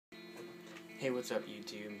Hey, what's up,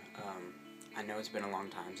 YouTube? I know it's been a long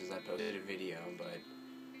time since I posted a video, but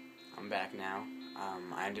I'm back now.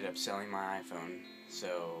 I ended up selling my iPhone,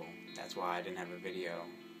 so that's why I didn't have a video,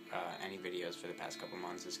 any videos for the past couple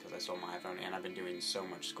months, is because I sold my iPhone and I've been doing so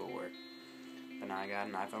much schoolwork. But now I got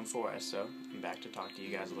an iPhone 4S, so I'm back to talk to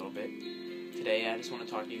you guys a little bit. Today I just want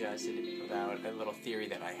to talk to you guys about a little theory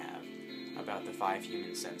that I have about the 5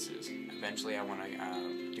 human senses. Eventually I want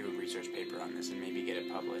to do a research paper on this and maybe get it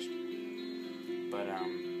published. But,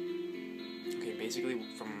 okay, basically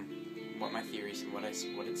from what my theory is, what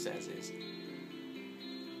it says is,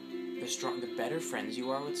 the better friends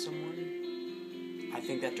you are with someone, I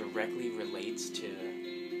think that directly relates to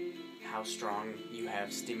how strong you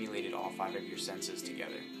have stimulated all 5 of your senses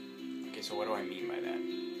together. Okay, so what do I mean by that?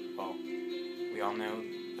 Well, we all know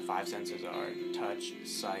the 5 senses are touch,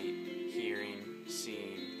 sight, hearing,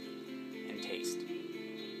 seeing, and taste.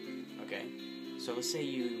 Okay? So let's say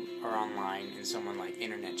you are online and someone like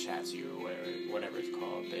internet chats you or whatever it's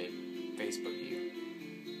called, they Facebook you.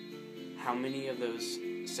 How many of those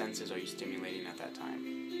senses are you stimulating at that time?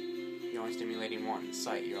 You're only stimulating one,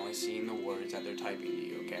 sight. You're only seeing the words that they're typing to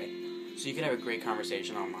you, okay? So you could have a great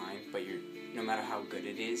conversation online, but no matter how good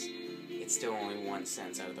it is, it's still only one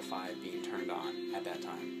sense out of the 5 being turned on at that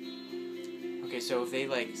time. Okay, so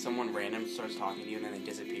if someone random starts talking to you and then they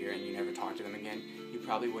disappear and you never talk to them again, you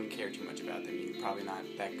probably wouldn't care too much about them. You're probably not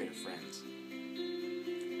that good of friends.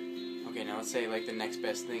 Okay, now let's say the next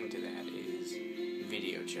best thing to that is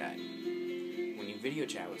video chat. When you video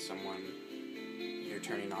chat with someone, you're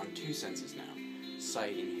turning on 2 senses now,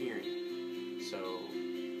 sight and hearing. So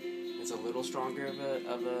it's a little stronger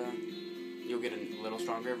you'll get a little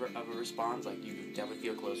stronger of a response. You definitely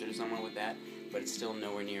feel closer to someone with that, but it's still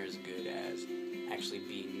nowhere near as good as actually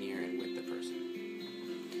being near and with the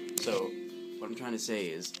person. So what I'm trying to say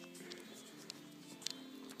is,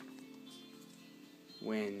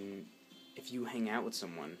 if you hang out with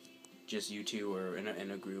someone, just you two or in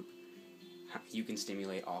a group, you can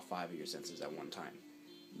stimulate all 5 of your senses at one time.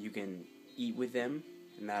 You can eat with them,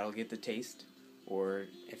 and that'll get the taste. Or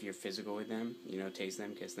if you're physical with them, taste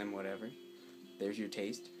them, kiss them, whatever. There's your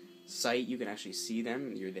taste. Sight, you can actually see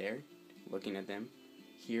them, you're there, looking at them.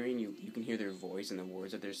 Hearing, you can hear their voice and the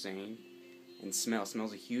words that they're saying. And smell's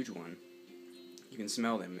a huge one. You can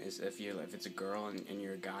smell them. If it's a girl and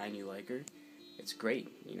you're a guy and you like her, it's great,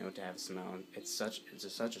 to have a smell. It's such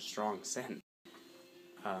a strong sense.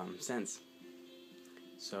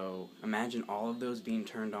 So imagine all of those being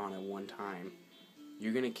turned on at one time.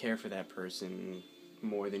 You're going to care for that person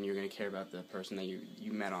more than you're going to care about the person that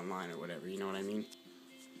you met online or whatever, you know what I mean?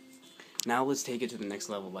 Now let's take it to the next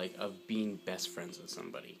level, of being best friends with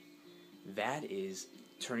somebody. That is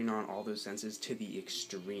turning on all those senses to the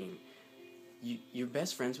extreme. You're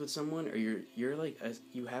best friends with someone, or you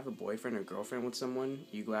have a boyfriend or girlfriend with someone,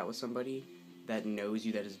 you go out with somebody that knows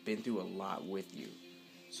you, that has been through a lot with you.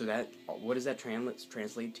 So what does that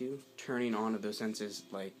translate to? Turning on of those senses,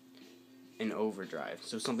 in overdrive.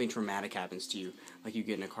 So something traumatic happens to you, like you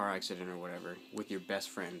get in a car accident or whatever, with your best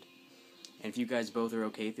friend. And if you guys both are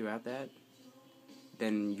okay throughout that,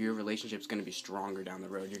 then your relationship's going to be stronger down the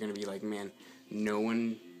road. You're going to be like, man, no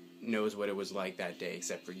one knows what it was like that day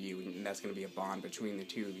except for you, and that's going to be a bond between the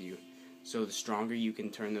two of you. So the stronger you can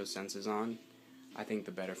turn those senses on, I think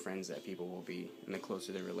the better friends that people will be, and the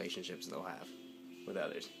closer the relationships they'll have with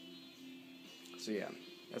others. So yeah,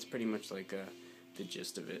 that's pretty much the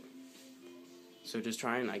gist of it. So just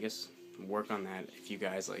try and, I guess, work on that. If you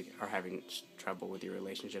guys are having trouble with your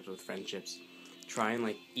relationships, with friendships, try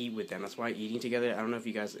and eat with them. That's why eating together, I don't know if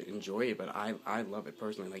you guys enjoy it, but I love it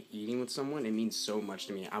personally. Eating with someone, it means so much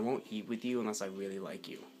to me. I won't eat with you unless I really like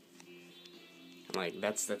you. And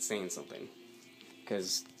that's saying something.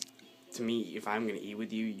 Because to me, if I'm gonna eat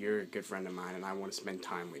with you, you're a good friend of mine, and I want to spend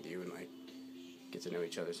time with you and get to know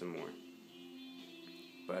each other some more.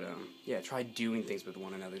 But yeah, try doing things with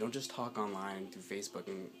one another. Don't just talk online through Facebook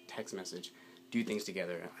and text message. Do things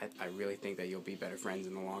together. I really think that you'll be better friends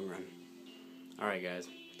in the long run. Alright guys,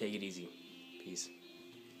 take it easy. Peace.